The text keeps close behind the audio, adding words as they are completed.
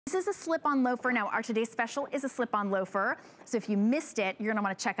This is a slip-on loafer. Now, our today's special is a slip-on loafer. So if you missed it, you're gonna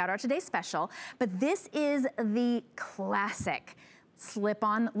wanna check out our today's special. But this is the classic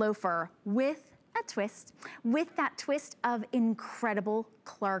slip-on loafer with a twist, with that twist of incredible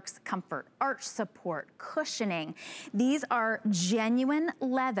Clark's comfort, arch support, cushioning. These are genuine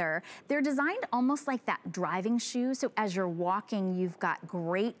leather. They're designed almost like that driving shoe. So as you're walking, you've got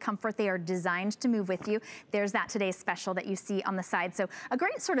great comfort. They are designed to move with you. There's that today's special that you see on the side. So a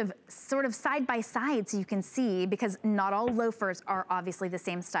great sort of side by side so you can see, because not all loafers are obviously the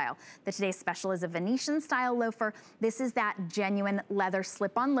same style. The today's special is a Venetian style loafer. This is that genuine leather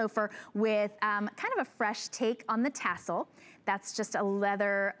slip-on loafer with kind of a fresh take on the tassel. That's just a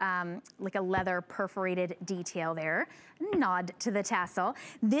leather, like a leather perforated detail there. Nod to the tassel.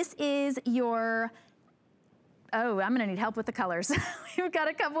 This is your, oh, I'm gonna need help with the colors. We've got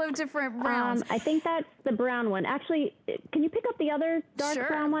a couple of different browns. I think that's the brown one. Actually, can you pick up the other dark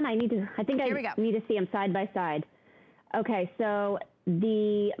brown one? I think I need to see them side by side. Okay, so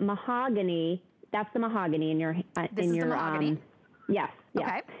the mahogany, that's the mahogany in your, this is the mahogany? Yes, yes.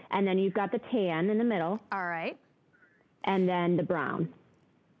 Okay. And then you've got the tan in the middle. All right. And then the brown.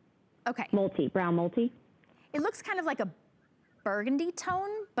 Okay. Brown multi. It looks kind of like a burgundy tone,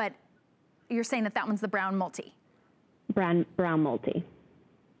 but you're saying that that one's the brown multi. Brown multi.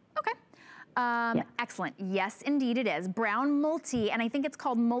 Okay. Excellent. Yes, indeed it is. Brown multi, and I think it's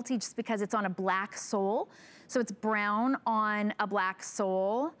called multi just because it's on a black sole. So it's brown on a black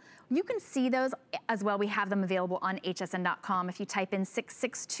sole. You can see those as well. We have them available on hsn.com. If you type in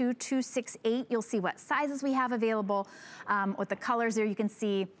 662268, you'll see what sizes we have available, what the colors there you can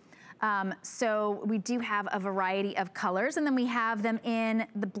see. So we do have a variety of colors, and then we have them in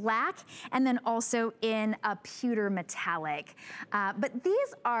the black and then also in a pewter metallic. But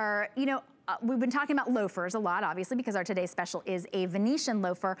these are, you know, we've been talking about loafers a lot, obviously, because our today's special is a Venetian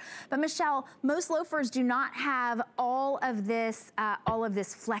loafer. But Michelle, most loafers do not have all of this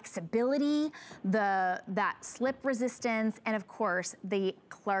flexibility, that slip resistance, and of course, the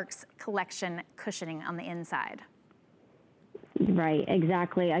Clark's collection cushioning on the inside. Right,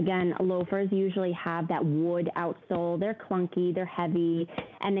 exactly. Again, loafers usually have that wood outsole. They're clunky, they're heavy,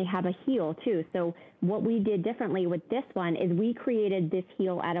 and they have a heel too. So what we did differently with this one is we created this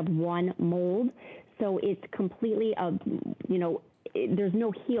heel out of one mold. So it's completely, there's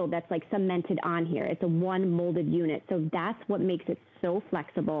no heel that's like cemented on here. It's a one molded unit. So that's what makes it so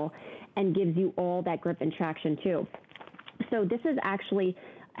flexible and gives you all that grip and traction too. So this is actually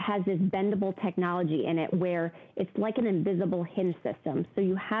has this bendable technology in it where it's like an invisible hinge system. So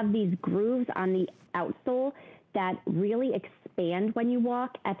you have these grooves on the outsole that really expand when you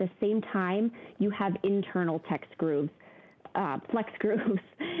walk. At the same time, you have internal flex grooves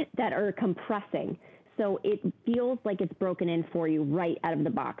that are compressing. So it feels like it's broken in for you right out of the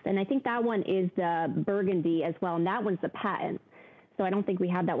box. And I think that one is the burgundy as well, and that one's the patent. So I don't think we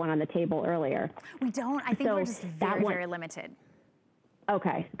had that one on the table earlier. We don't. I think we're just very limited.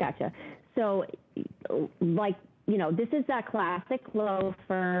 Okay, gotcha. So, like, you know, this is that classic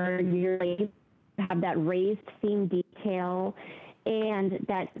loafer. You have that raised seam detail, and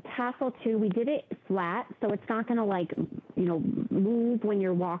that tassel too. We did it flat, so it's not going to like, you know, move when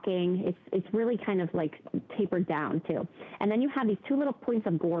you're walking. It's really kind of like tapered down too. And then you have these two little points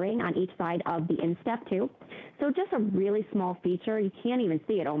of goring on each side of the instep too. So just a really small feature. You can't even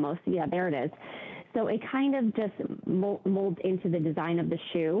see it almost. Yeah, there it is. So it kind of just molds into the design of the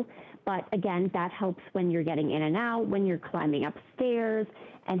shoe. But again, that helps when you're getting in and out, when you're climbing upstairs,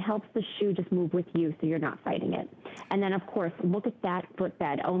 and helps the shoe just move with you so you're not fighting it. And then, of course, look at that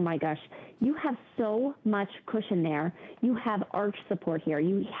footbed. Oh my gosh. You have so much cushion there. You have arch support here.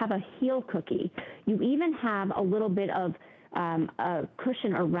 You have a heel cookie. You even have a little bit of a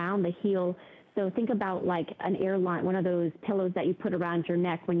cushion around the heel. So think about like an airline, one of those pillows that you put around your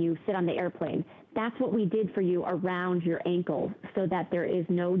neck when you sit on the airplane. That's what we did for you around your ankle so that there is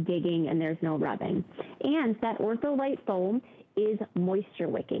no digging and there's no rubbing. And that Ortholite foam is moisture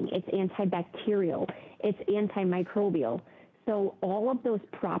wicking. It's antibacterial. It's antimicrobial. So all of those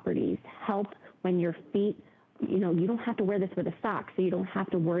properties help when your feet, you know, you don't have to wear this with a sock, so you don't have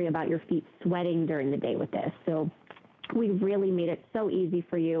to worry about your feet sweating during the day with this. So we really made it so easy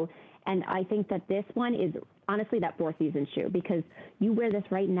for you. And I think that this one is honestly that four-season shoe, because you wear this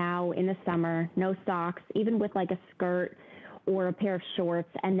right now in the summer, no socks, even with like a skirt or a pair of shorts.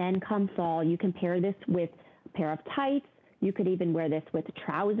 And then come fall, you can pair this with a pair of tights. You could even wear this with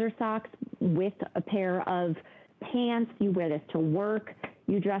trouser socks, with a pair of pants. You wear this to work.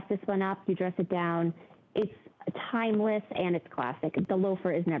 You dress this one up, you dress it down. It's timeless, and it's classic. The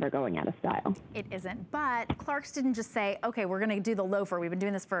loafer is never going out of style. It isn't, but Clark's didn't just say, okay, we're gonna do the loafer. We've been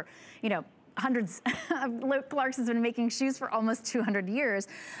doing this for, you know, hundreds. Clark's has been making shoes for almost 200 years.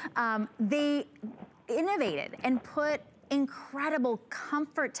 They innovated and put incredible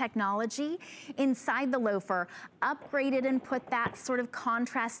comfort technology inside the loafer, upgraded and put that sort of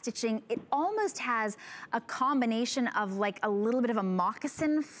contrast stitching. It almost has a combination of like a little bit of a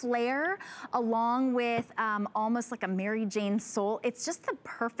moccasin flare along with almost like a Mary Jane sole. It's just the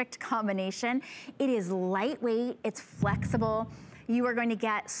perfect combination. It is lightweight, it's flexible. You are going to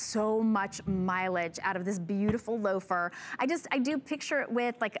get so much mileage out of this beautiful loafer. I do picture it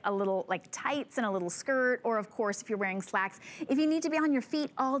with like a little like tights and a little skirt, or of course if you're wearing slacks. If you need to be on your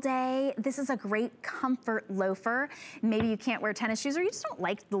feet all day, this is a great comfort loafer. Maybe you can't wear tennis shoes, or you just don't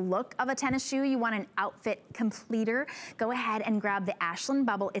like the look of a tennis shoe. You want an outfit completer. Go ahead and grab the Ashland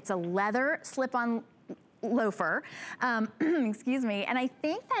Bubble. It's a leather slip-on loafer, excuse me. And I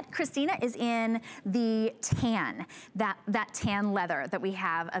think that Christina is in the tan, that tan leather that we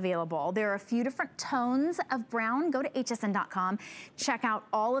have available. There are a few different tones of brown. Go to hsn.com, check out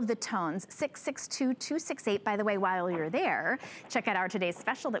all of the tones. 662268, by the way, while you're there, check out our today's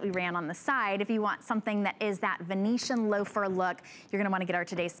special that we ran on the side. If you want something that is that Venetian loafer look, you're gonna wanna get our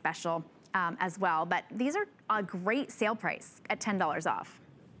today's special as well. But these are a great sale price at $10 off.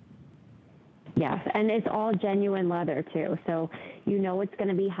 Yes, and it's all genuine leather too. So you know it's going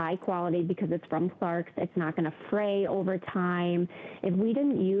to be high quality because it's from Clark's. It's not going to fray over time. If we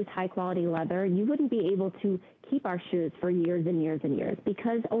didn't use high quality leather, you wouldn't be able to keep our shoes for years and years and years,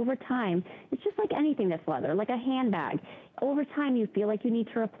 because over time, it's just like anything that's leather, like a handbag. Over time, you feel like you need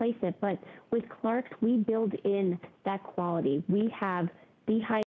to replace it. But with Clark's, we build in that quality. We have the high